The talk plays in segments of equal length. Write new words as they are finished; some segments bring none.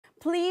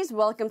Please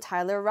welcome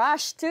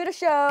Rasch to the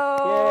show.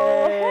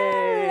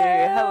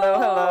 Yay!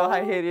 Hello.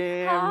 Hi,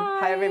 Hyerim.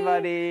 Hi,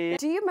 everybody.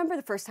 Do you remember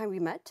the first time we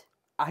met?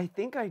 I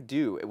think I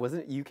do. It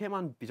wasn't you came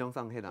on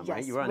비정상회담,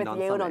 right? You were on with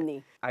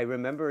Non-Summit. I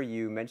remember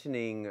you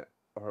mentioning,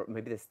 or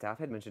maybe the staff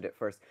had mentioned it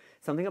first,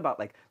 something about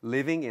like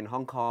living in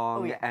Hong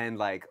Kong and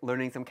like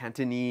learning some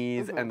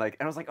Cantonese and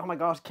I was like, oh my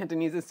gosh,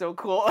 Cantonese is so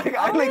cool. Like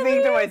I'm like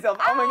thinking to myself,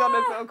 oh my god,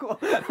 that's so cool.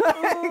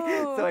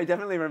 So I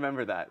definitely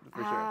remember that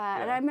for sure.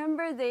 And I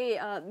remember they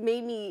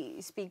made me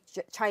speak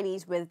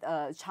Chinese with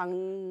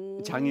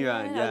Chang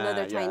Yuan,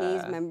 another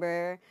Chinese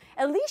member.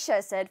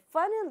 Alicia said,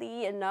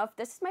 funnily enough,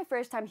 this is my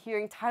first time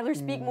hearing Tyler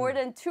speak more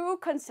than 2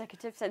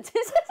 consecutive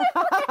sentences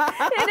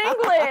in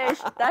English.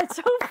 That's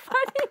so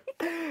funny.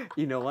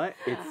 You know what?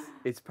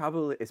 It's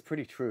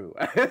pretty true.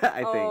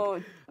 I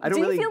think. Do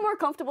you feel more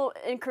comfortable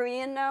in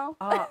Korean now?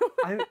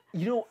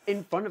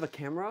 In front of a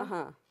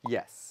camera.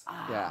 Yes.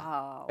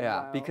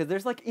 Yeah. Because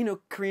there's like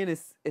Korean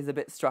is a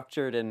bit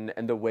structured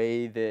and the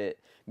way that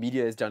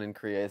media is done in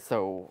Korea is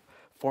so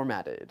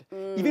formatted.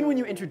 Even when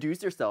you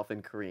introduce yourself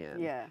in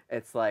Korean,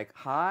 it's like,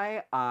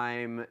 hi,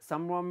 I'm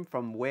someone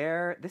from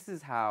where, this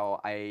is how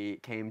I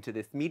came to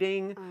this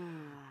meeting.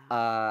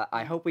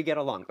 I hope we get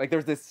along. Like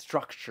there's this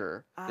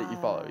structure that you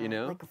follow,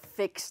 like a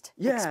fixed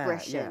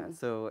expression. Yeah.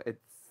 So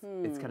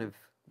it's kind of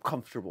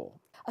comfortable.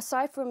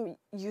 Aside from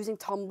using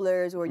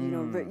tumblers or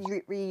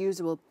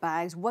reusable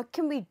bags, what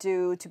can we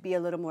do to be a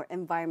little more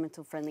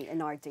environmental friendly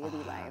in our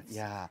daily lives?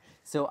 Yeah.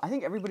 So I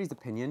think everybody's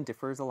opinion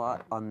differs a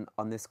lot on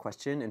this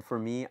question, and for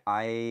me,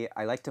 I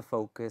like to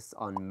focus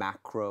on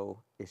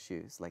macro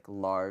issues, like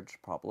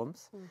large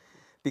problems.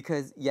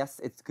 Because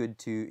yes, it's good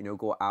to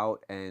go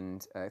out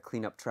and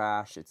clean up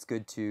trash. It's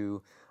good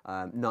to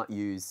not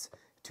use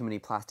too many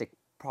plastic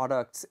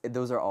products.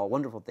 Those are all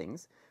wonderful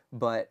things.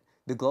 But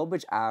the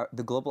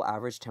global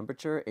average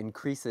temperature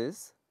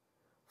increases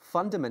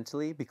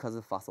fundamentally because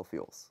of fossil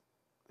fuels.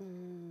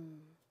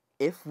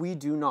 If we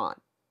do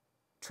not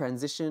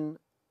transition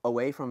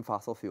away from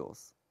fossil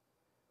fuels,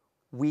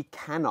 we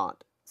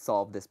cannot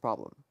solve this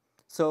problem.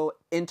 So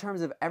in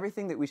terms of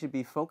everything that we should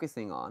be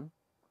focusing on,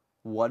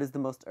 what is the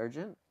most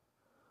urgent?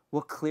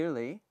 Well,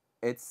 clearly,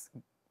 it's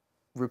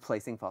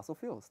replacing fossil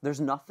fuels.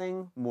 There's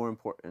nothing more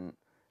important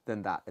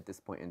than that at this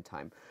point in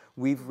time.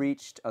 We've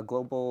reached a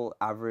global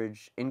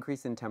average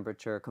increase in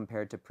temperature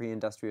compared to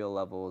pre-industrial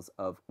levels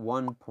of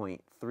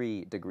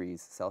 1.3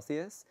 degrees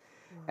Celsius,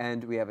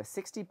 and we have a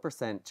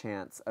 60%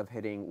 chance of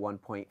hitting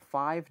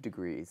 1.5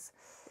 degrees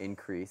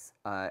increase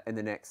in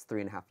the next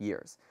 3.5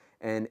 years.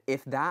 And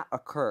if that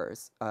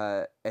occurs,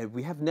 and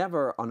we have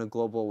never on a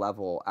global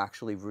level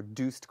actually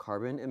reduced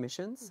carbon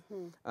emissions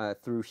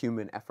through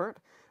human effort.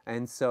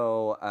 And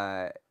so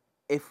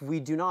if we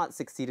do not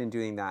succeed in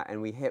doing that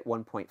and we hit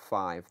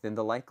 1.5, then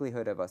the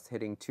likelihood of us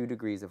hitting 2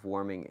 degrees of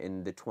warming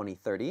in the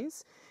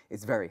 2030s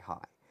is very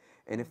high.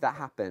 And if that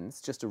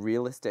happens, just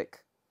realistically,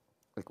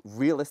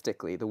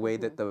 the way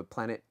that the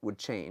planet would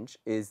change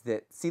is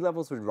that sea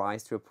levels would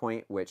rise to a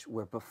point where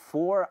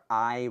before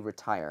I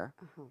retire,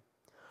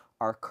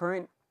 our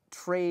current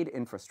trade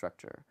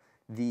infrastructure,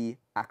 the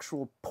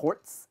actual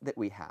ports that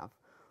we have,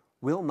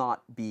 will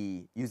not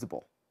be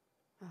usable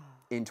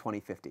in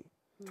 2050,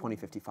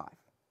 2055.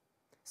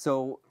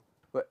 So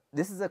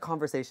this is a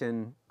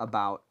conversation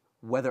about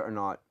whether or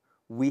not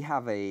we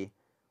have a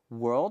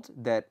world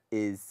that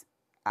is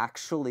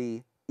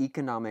actually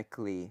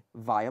economically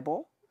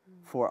viable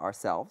for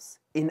ourselves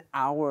in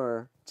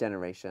our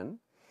generation.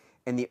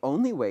 And the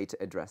only way to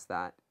address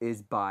that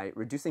is by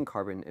reducing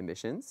carbon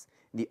emissions.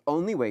 The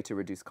only way to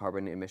reduce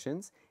carbon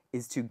emissions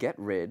is to get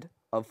rid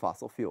of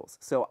fossil fuels.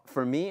 So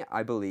for me,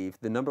 I believe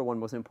the number one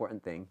most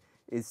important thing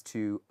is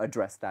to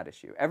address that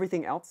issue.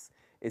 Everything else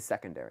is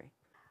secondary.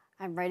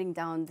 I'm writing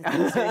down the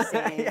things you're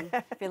saying.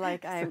 I feel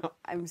like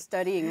I'm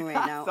studying right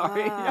now.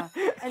 Sorry.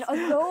 And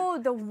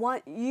although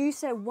you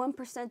said 1%,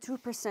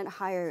 2%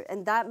 higher,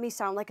 and that may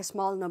sound like a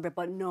small number,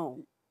 but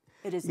no,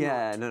 it is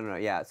not. No.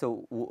 Yeah,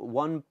 so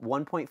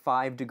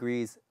 1.5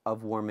 degrees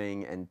of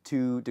warming and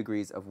 2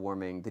 degrees of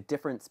warming, the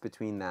difference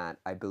between that,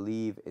 I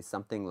believe, is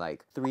something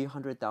like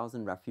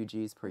 300,000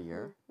 refugees per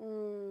year.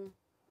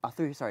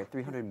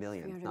 300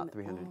 million, not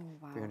 300.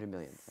 300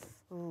 million.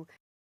 Oh.